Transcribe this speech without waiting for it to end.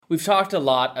We've talked a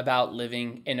lot about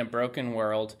living in a broken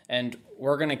world, and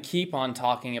we're going to keep on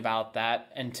talking about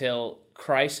that until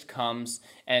Christ comes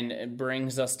and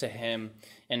brings us to him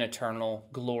in eternal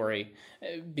glory,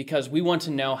 because we want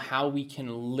to know how we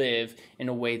can live in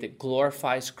a way that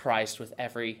glorifies Christ with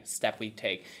every step we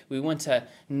take. We want to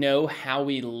know how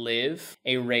we live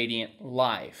a radiant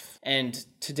life. And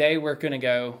today we're going to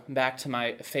go back to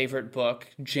my favorite book,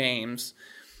 James.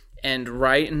 And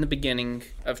right in the beginning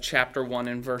of chapter 1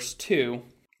 and verse 2,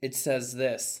 it says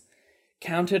this: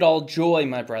 "Count it all joy,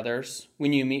 my brothers,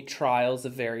 when you meet trials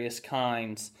of various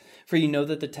kinds, for you know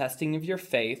that the testing of your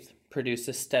faith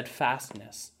produces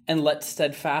steadfastness. And let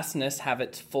steadfastness have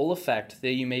its full effect,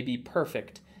 that you may be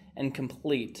perfect and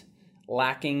complete,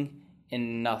 lacking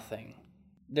in nothing."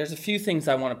 There's a few things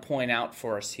I want to point out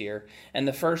for us here. And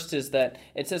the first is that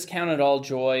it says count it all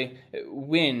joy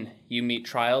when you meet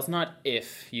trials, not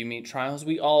if you meet trials.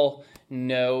 We all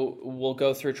know we'll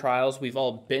go through trials. We've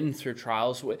all been through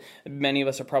trials. Many of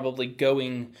us are probably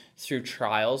going through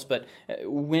trials. But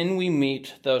when we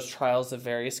meet those trials of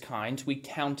various kinds, we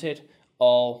count it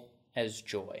all as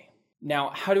joy. Now,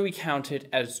 how do we count it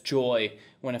as joy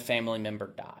when a family member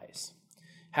dies?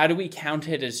 How do we count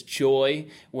it as joy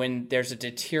when there's a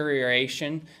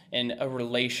deterioration in a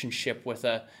relationship with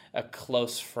a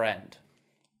close friend?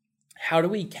 How do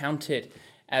we count it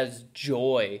as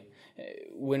joy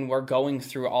when we're going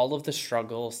through all of the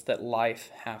struggles that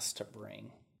life has to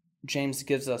bring? James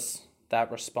gives us that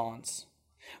response.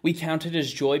 We count it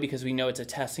as joy because we know it's a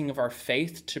testing of our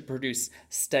faith to produce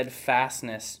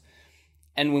steadfastness.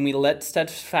 And when we let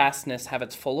steadfastness have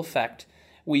its full effect,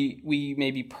 we may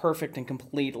be perfect and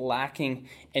complete, lacking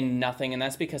in nothing. And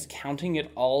that's because counting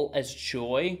it all as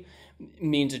joy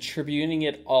means attributing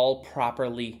it all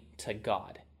properly to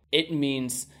God. It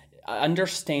means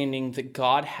understanding that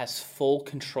God has full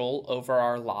control over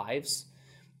our lives,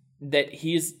 that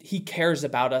he cares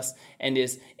about us and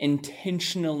is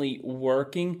intentionally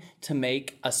working to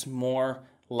make us more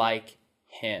like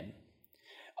him.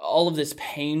 All of this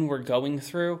pain we're going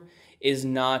through is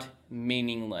not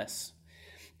meaningless.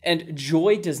 And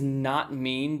joy does not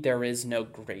mean there is no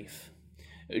grief.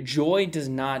 Joy does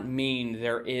not mean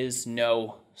there is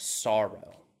no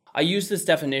sorrow. I use this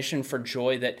definition for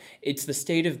joy that it's the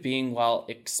state of being while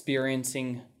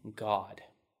experiencing God.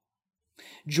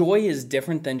 Joy is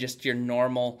different than just your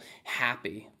normal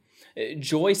happy.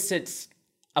 Joy sits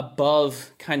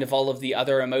above kind of all of the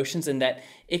other emotions in that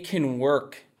it can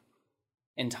work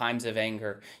in times of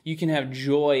anger. You can have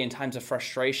joy in times of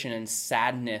frustration and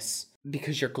sadness,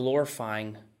 because you're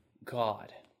glorifying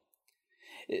God.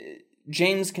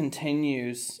 James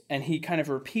continues, and he kind of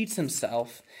repeats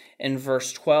himself in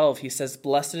verse 12. He says,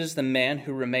 "Blessed is the man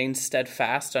who remains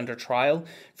steadfast under trial,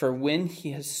 for when he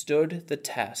has stood the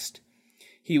test,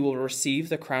 he will receive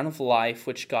the crown of life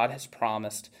which God has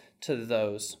promised to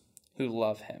those who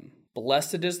love him."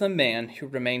 Blessed is the man who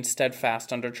remains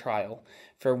steadfast under trial,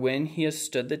 for when he has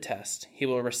stood the test, he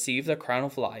will receive the crown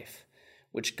of life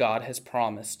which God has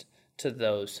promised to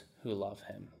those who love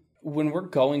him. When we're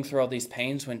going through all these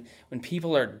pains, when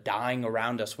people are dying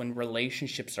around us, when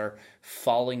relationships are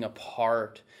falling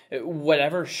apart,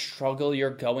 whatever struggle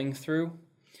you're going through,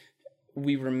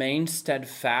 we remain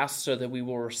steadfast so that we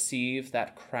will receive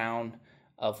that crown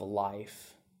of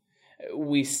life.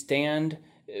 We stand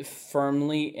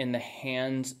firmly in the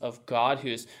hands of God, who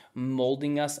is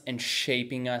molding us and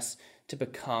shaping us to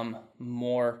become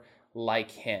more like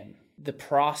him. The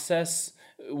process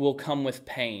will come with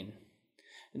pain.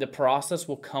 The process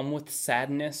will come with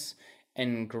sadness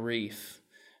and grief.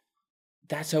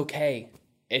 That's okay.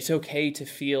 It's okay to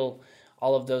feel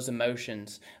all of those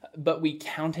emotions, but we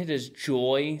count it as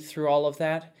joy through all of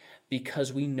that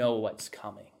because we know what's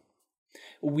coming.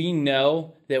 We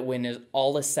know that when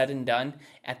all is said and done,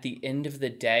 at the end of the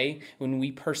day, when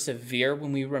we persevere,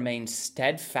 when we remain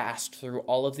steadfast through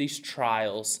all of these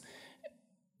trials,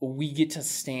 we get to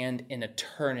stand in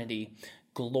eternity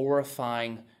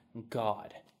glorifying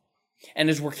God. And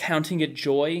as we're counting it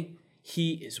joy,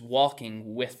 he is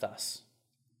walking with us.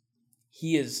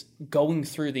 He is going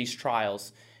through these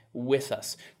trials with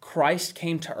us. Christ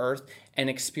came to earth and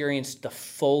experienced the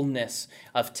fullness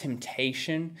of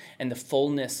temptation and the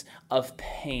fullness of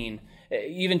pain,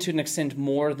 even to an extent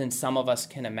more than some of us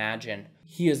can imagine.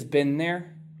 He has been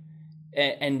there,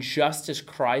 and just as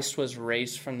Christ was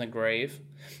raised from the grave,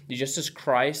 just as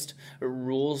Christ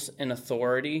rules in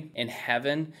authority in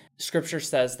heaven, Scripture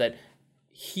says that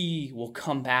he will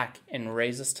come back and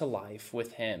raise us to life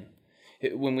with him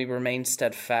when we remain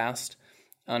steadfast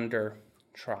under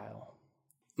trial.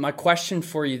 My question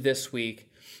for you this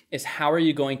week is, how are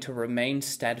you going to remain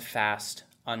steadfast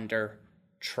under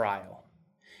trial.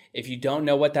 If you don't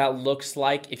know what that looks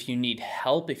like, if you need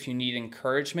help, if you need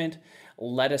encouragement,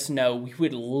 let us know. We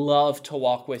would love to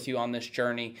walk with you on this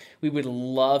journey. We would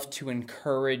love to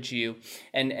encourage you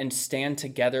and stand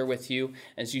together with you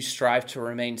as you strive to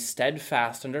remain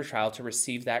steadfast under trial to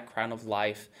receive that crown of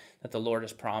life that the Lord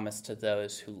has promised to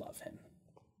those who love him.